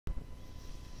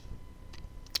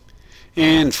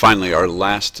And finally, our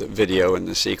last video in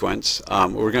the sequence,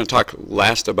 we're going to talk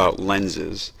last about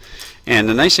lenses. And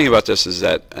the nice thing about this is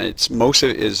that most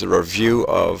of it is a review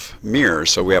of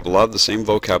mirrors. So we have a lot of the same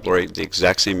vocabulary, the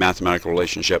exact same mathematical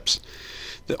relationships.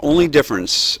 The only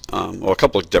difference, well, a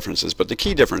couple of differences, but the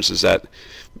key difference is that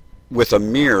with a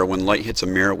mirror, when light hits a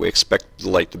mirror, we expect the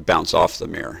light to bounce off the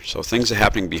mirror. So things that are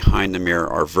happening behind the mirror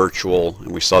are virtual,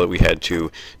 and we saw that we had to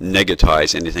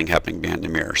negatize anything happening behind the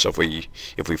mirror. So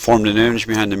if we formed an image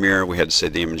behind the mirror, we had to say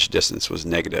the image distance was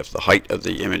negative. The height of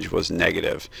the image was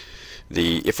negative.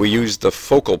 If we used the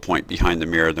focal point behind the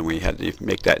mirror, then we had to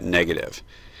make that negative.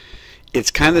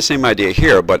 It's kind of the same idea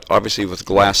here, but obviously with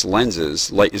glass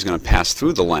lenses, light is going to pass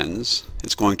through the lens.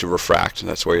 It's going to refract.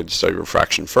 That's why you have to study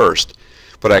refraction first.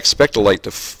 But I expect the light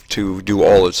to do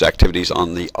all its activities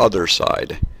on the other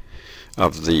side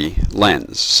of the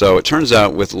lens. So it turns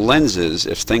out with lenses,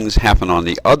 if things happen on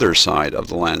the other side of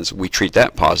the lens, we treat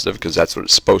that positive because that's what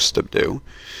it's supposed to do.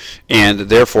 And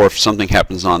therefore, if something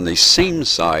happens on the same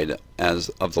side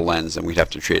of the lens, then we'd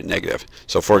have to treat it negative.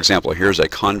 So for example, here's a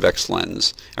convex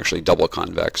lens, actually double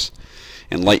convex,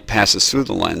 and light passes through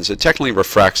the lens. It technically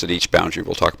refracts at each boundary.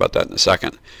 We'll talk about that in a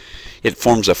second. It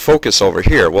forms a focus over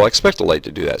here. Well, I expect the light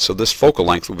to do that. So this focal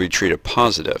length will be treated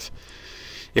positive.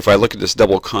 If I look at this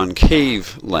double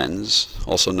concave lens,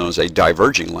 also known as a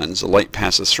diverging lens, the light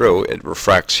passes through, it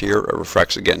refracts here, it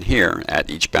refracts again here at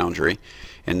each boundary,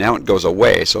 and now it goes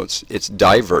away, so it's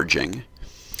diverging.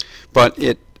 But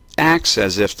it acts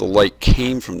as if the light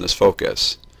came from this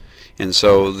focus. And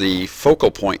so the focal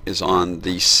point is on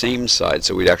the same side,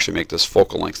 so we'd actually make this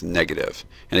focal length negative.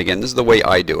 And again, this is the way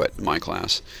I do it in my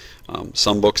class.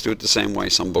 Some books do it the same way,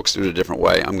 some books do it a different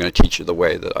way. I'm going to teach you the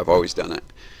way that I've always done it.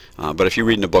 But if you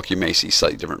read in a book, you may see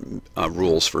slightly different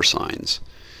rules for signs.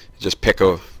 Just pick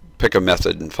a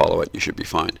method and follow it. You should be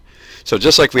fine. So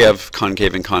just like we have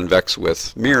concave and convex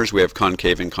with mirrors, we have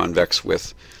concave and convex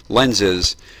with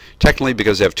lenses. Technically,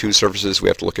 because they have two surfaces, we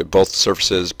have to look at both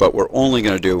surfaces, but we're only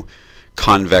going to do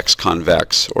convex,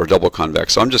 convex, or double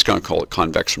convex. So I'm just going to call it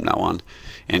convex from now on.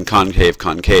 And concave,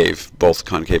 concave, both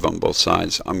concave on both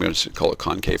sides. I'm going to call it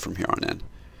concave from here on in.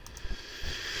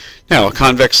 Now, a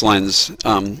convex lens,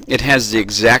 it has the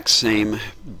exact same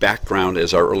background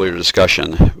as our earlier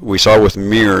discussion. We saw with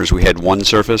mirrors we had one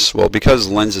surface. Well, because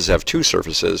lenses have two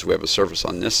surfaces, we have a surface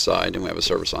on this side and we have a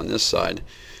surface on this side.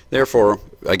 Therefore,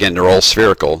 again, they're all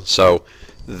spherical. So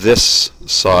this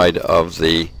side of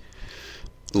the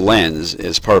lens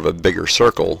is part of a bigger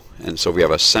circle, and so we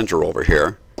have a center over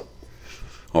here,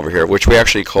 which we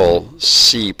actually call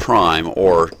C prime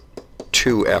or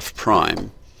 2F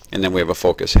prime, and then we have a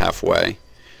focus halfway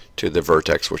to the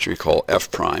vertex, which we call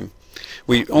F prime.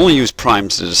 We only use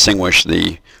primes to distinguish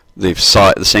the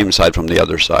same side from the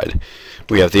other side.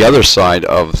 We have the other side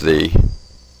of the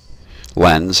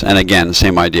lens, and again,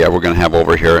 same idea. We're going to have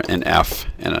over here an F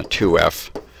and a 2F,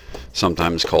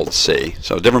 sometimes called C.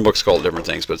 So different books call it different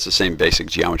things, but it's the same basic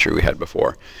geometry we had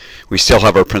before. We still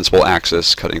have our principal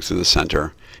axis cutting through the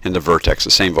center, and the vertex,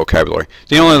 the same vocabulary.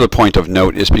 The only other point of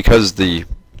note is because the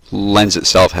lens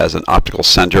itself has an optical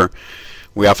center,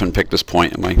 we often pick this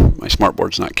point, and my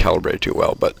smartboard's not calibrated too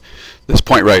well, but this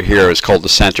point right here is called the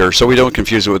center, so we don't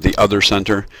confuse it with the other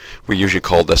center. We usually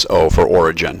call this O for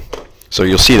origin. So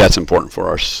you'll see that's important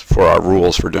for our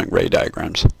rules for doing ray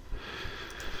diagrams.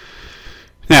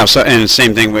 Now, and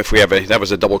same thing if we have that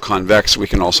was a double convex, we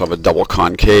can also have a double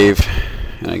concave.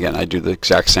 And again, I do the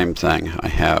exact same thing. I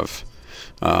have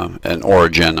an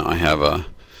origin, I have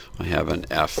an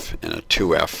F and a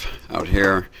 2F out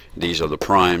here. These are the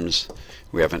primes.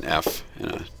 We have an F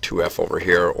and a 2F over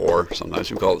here, or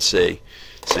sometimes we call it C.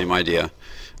 Same idea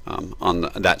on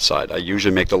that side. I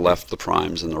usually make the left the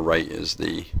primes and the right is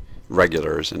the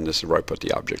regulars, and this is where I put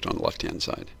the object on the left-hand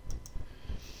side.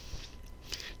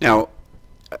 Now,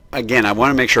 again, I want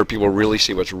to make sure people really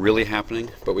see what's really happening,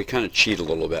 but we kind of cheat a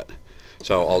little bit.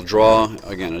 So I'll draw,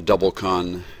 again, a double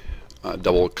convex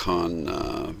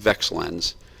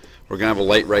lens. We're going to have a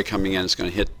light ray coming in. It's going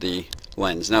to hit the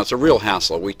lens. Now, it's a real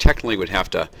hassle. We technically would have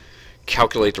to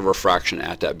calculate the refraction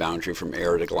at that boundary from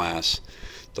air to glass.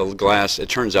 The glass, it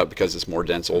turns out, because it's more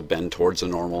dense, it will bend towards the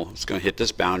normal. It's going to hit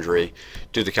this boundary,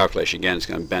 do the calculation again, it's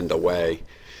going to bend away.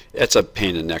 It's a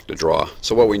pain in the neck to draw.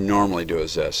 So what we normally do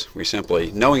is this. We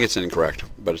simply, knowing it's incorrect,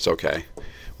 but it's okay,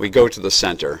 we go to the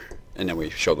center and then we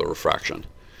show the refraction.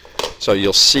 So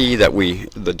you'll see that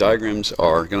the diagrams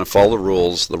are going to follow the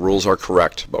rules. The rules are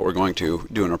correct, but we're going to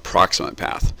do an approximate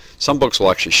path. Some books will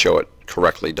actually show it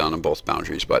correctly done on both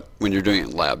boundaries, but when you're doing it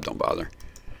in lab, don't bother.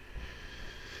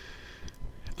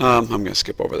 I'm going to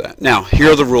skip over that. Now,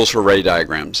 here are the rules for ray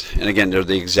diagrams. And again, they're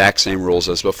the exact same rules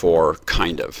as before,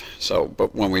 kind of. So,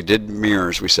 but when we did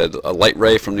mirrors, we said a light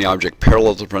ray from the object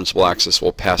parallel to the principal axis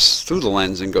will pass through the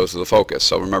lens and go through the focus.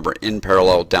 So remember, in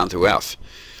parallel down through F.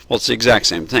 Well, it's the exact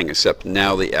same thing, except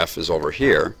now the F is over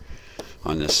here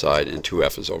on this side, and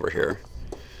 2F is over here.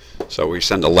 So we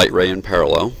send a light ray in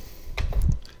parallel.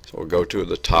 So we'll go to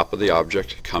the top of the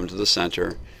object, come to the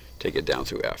center, take it down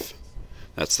through F.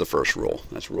 That's the first rule.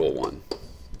 That's rule 1.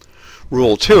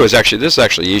 Rule 2 is actually, this is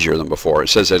actually easier than before. It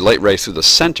says a light ray through the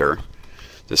center,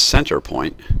 the center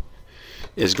point,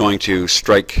 is going to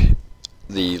strike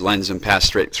the lens and pass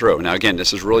straight through. Now again,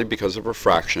 this is really because of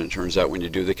refraction. It turns out when you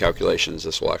do the calculations,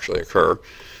 this will actually occur.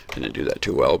 I didn't do that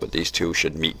too well, but these two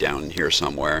should meet down here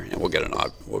somewhere, and we'll get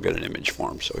an image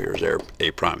formed. So here's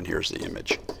A prime, and here's the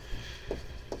image.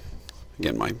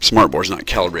 Again, my smartboard's not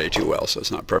calibrated too well, so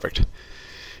it's not perfect.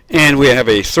 And we have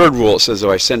a third rule. It says if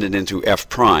I send it into F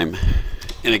prime,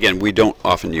 and again, we don't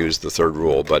often use the third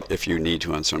rule, but if you need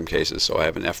to in some cases, so I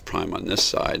have an F prime on this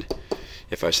side.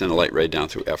 If I send a light ray down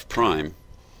through F prime,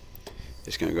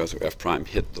 it's going to go through F prime,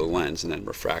 hit the lens, and then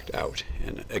refract out.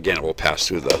 And again, it will pass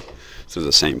through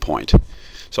the same point.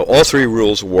 So all three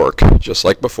rules work just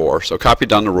like before. So copy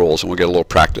down the rules, and we'll get a little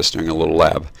practice doing a little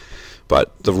lab.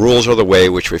 But the rules are the way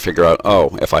which we figure out,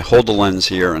 oh, if I hold the lens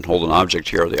here and hold an object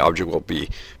here, the object will be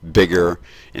bigger,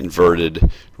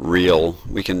 inverted, real.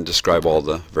 We can describe all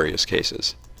the various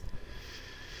cases.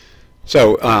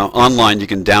 So online you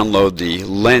can download the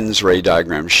lens ray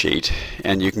diagram sheet,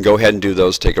 and you can go ahead and do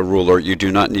those. Take a ruler. You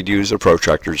do not need to use a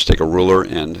protractor. Just take a ruler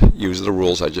and use the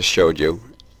rules I just showed you.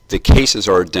 The cases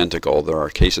are identical. There are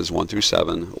cases 1 through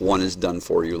 7. 1 is done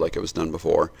for you like it was done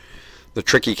before. The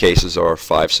tricky cases are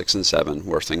 5, 6, and 7,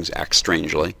 where things act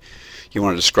strangely. You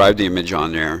want to describe the image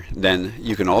on there. Then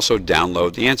you can also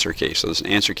download the answer key. So there's an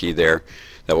answer key there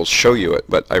that will show you it,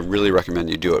 but I really recommend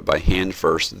you do it by hand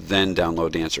first, then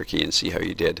download the answer key and see how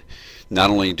you did. Not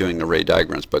only doing the ray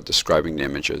diagrams, but describing the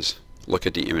images. Look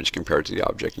at the image compared to the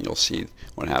object, and you'll see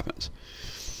what happens.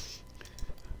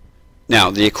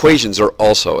 Now, the equations are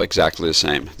also exactly the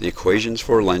same. The equations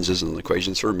for lenses and the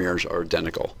equations for mirrors are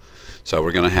identical. So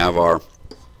we're going to have our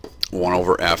 1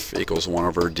 over F equals 1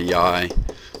 over DI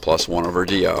plus 1 over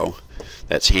DO.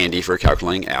 That's handy for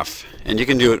calculating F. And you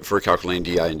can do it for calculating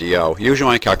DI and DO. Usually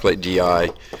when I calculate DI,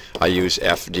 I use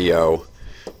FDO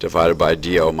divided by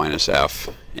DO minus F,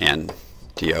 and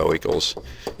DO equals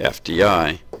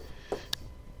FDI.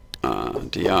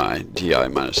 DI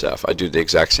minus F. I do the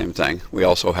exact same thing. We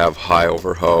also have high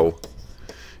over ho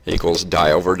equals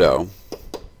di over do.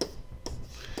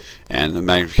 And the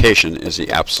magnification is the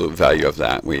absolute value of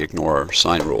that. We ignore our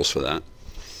sign rules for that.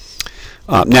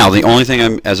 Now, the only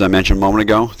thing, as I mentioned a moment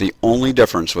ago, the only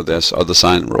difference with this are the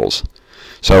sign rules.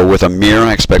 So with a mirror,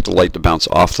 I expect the light to bounce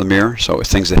off the mirror. So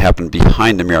things that happen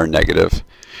behind the mirror are negative.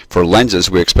 For lenses,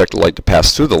 we expect the light to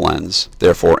pass through the lens.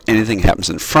 Therefore, anything that happens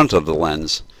in front of the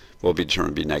lens will be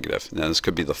determined to be negative. Now, this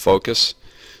could be the focus.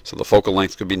 So the focal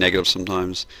length could be negative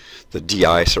sometimes. The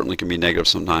DI certainly can be negative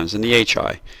sometimes. And the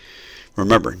HI.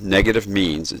 Remember, negative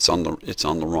means it's on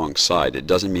the wrong side. It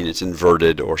doesn't mean it's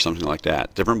inverted or something like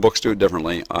that. Different books do it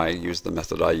differently. I use the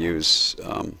method I use.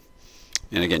 And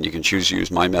again, you can choose to use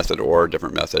my method or a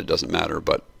different method. It doesn't matter,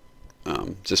 but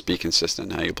just be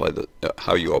consistent in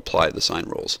how you apply the sign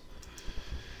rules.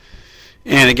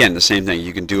 And again, the same thing.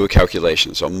 You can do a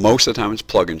calculation. So most of the time it's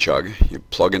plug and chug. You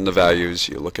plug in the values.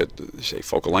 You look at, say,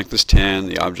 focal length is 10,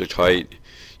 the object height.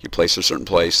 You place a certain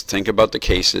place, think about the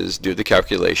cases, do the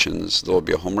calculations. There will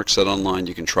be a homework set online.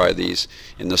 You can try these.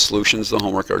 In the solutions, the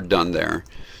homework are done there.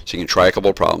 So you can try a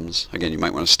couple of problems. Again, you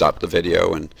might want to stop the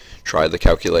video and try the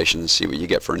calculations, see what you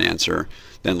get for an answer.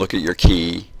 Then look at your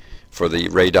key for the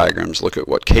ray diagrams. Look at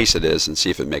what case it is and see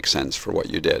if it makes sense for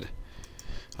what you did.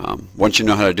 Once you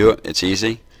know how to do it, it's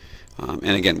easy.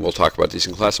 And again, we'll talk about these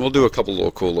in class, and we'll do a couple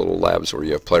of cool little labs where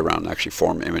you play around and actually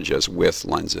form images with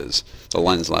lenses. The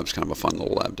lens lab is kind of a fun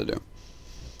little lab to do.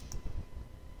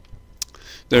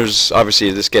 There's obviously,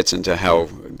 this gets into how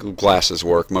glasses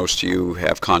work. Most of you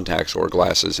have contacts or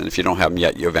glasses, and if you don't have them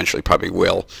yet, you eventually probably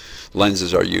will.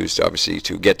 Lenses are used obviously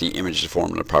to get the image to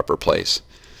form in a proper place.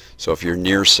 So if you're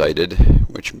nearsighted,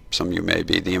 which some of you may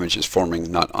be, the image is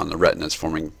forming not on the retina, it's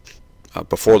forming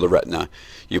before the retina.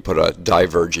 You put a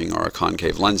diverging or a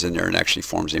concave lens in there and it actually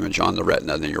forms the image on the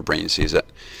retina, then your brain sees it.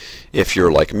 If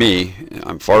you're like me,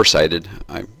 I'm farsighted.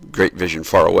 I have great vision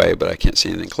far away, but I can't see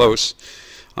anything close.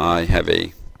 I have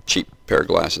a cheap pair of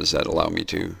glasses that allow me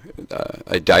to,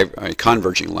 a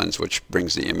converging lens which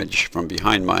brings the image from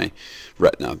behind my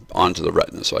retina onto the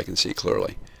retina so I can see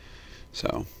clearly.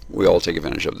 So we all take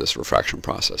advantage of this refraction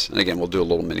process. And again, we'll do a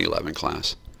little mini lab in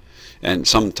class. And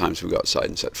sometimes we go outside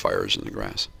and set fires in the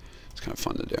grass. It's kind of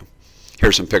fun to do.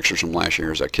 Here's some pictures from last year.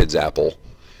 Here's that kid's apple.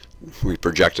 We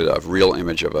projected a real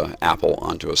image of an apple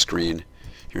onto a screen.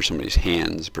 Here's somebody's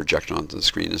hands projected onto the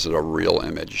screen. This is a real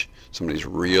image. Somebody's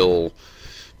real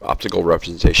optical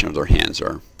representation of their hands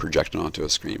are projected onto a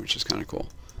screen, which is kind of cool.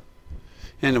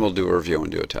 And then we'll do a review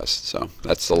and do a test. So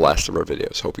that's the last of our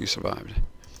videos. Hope you survived.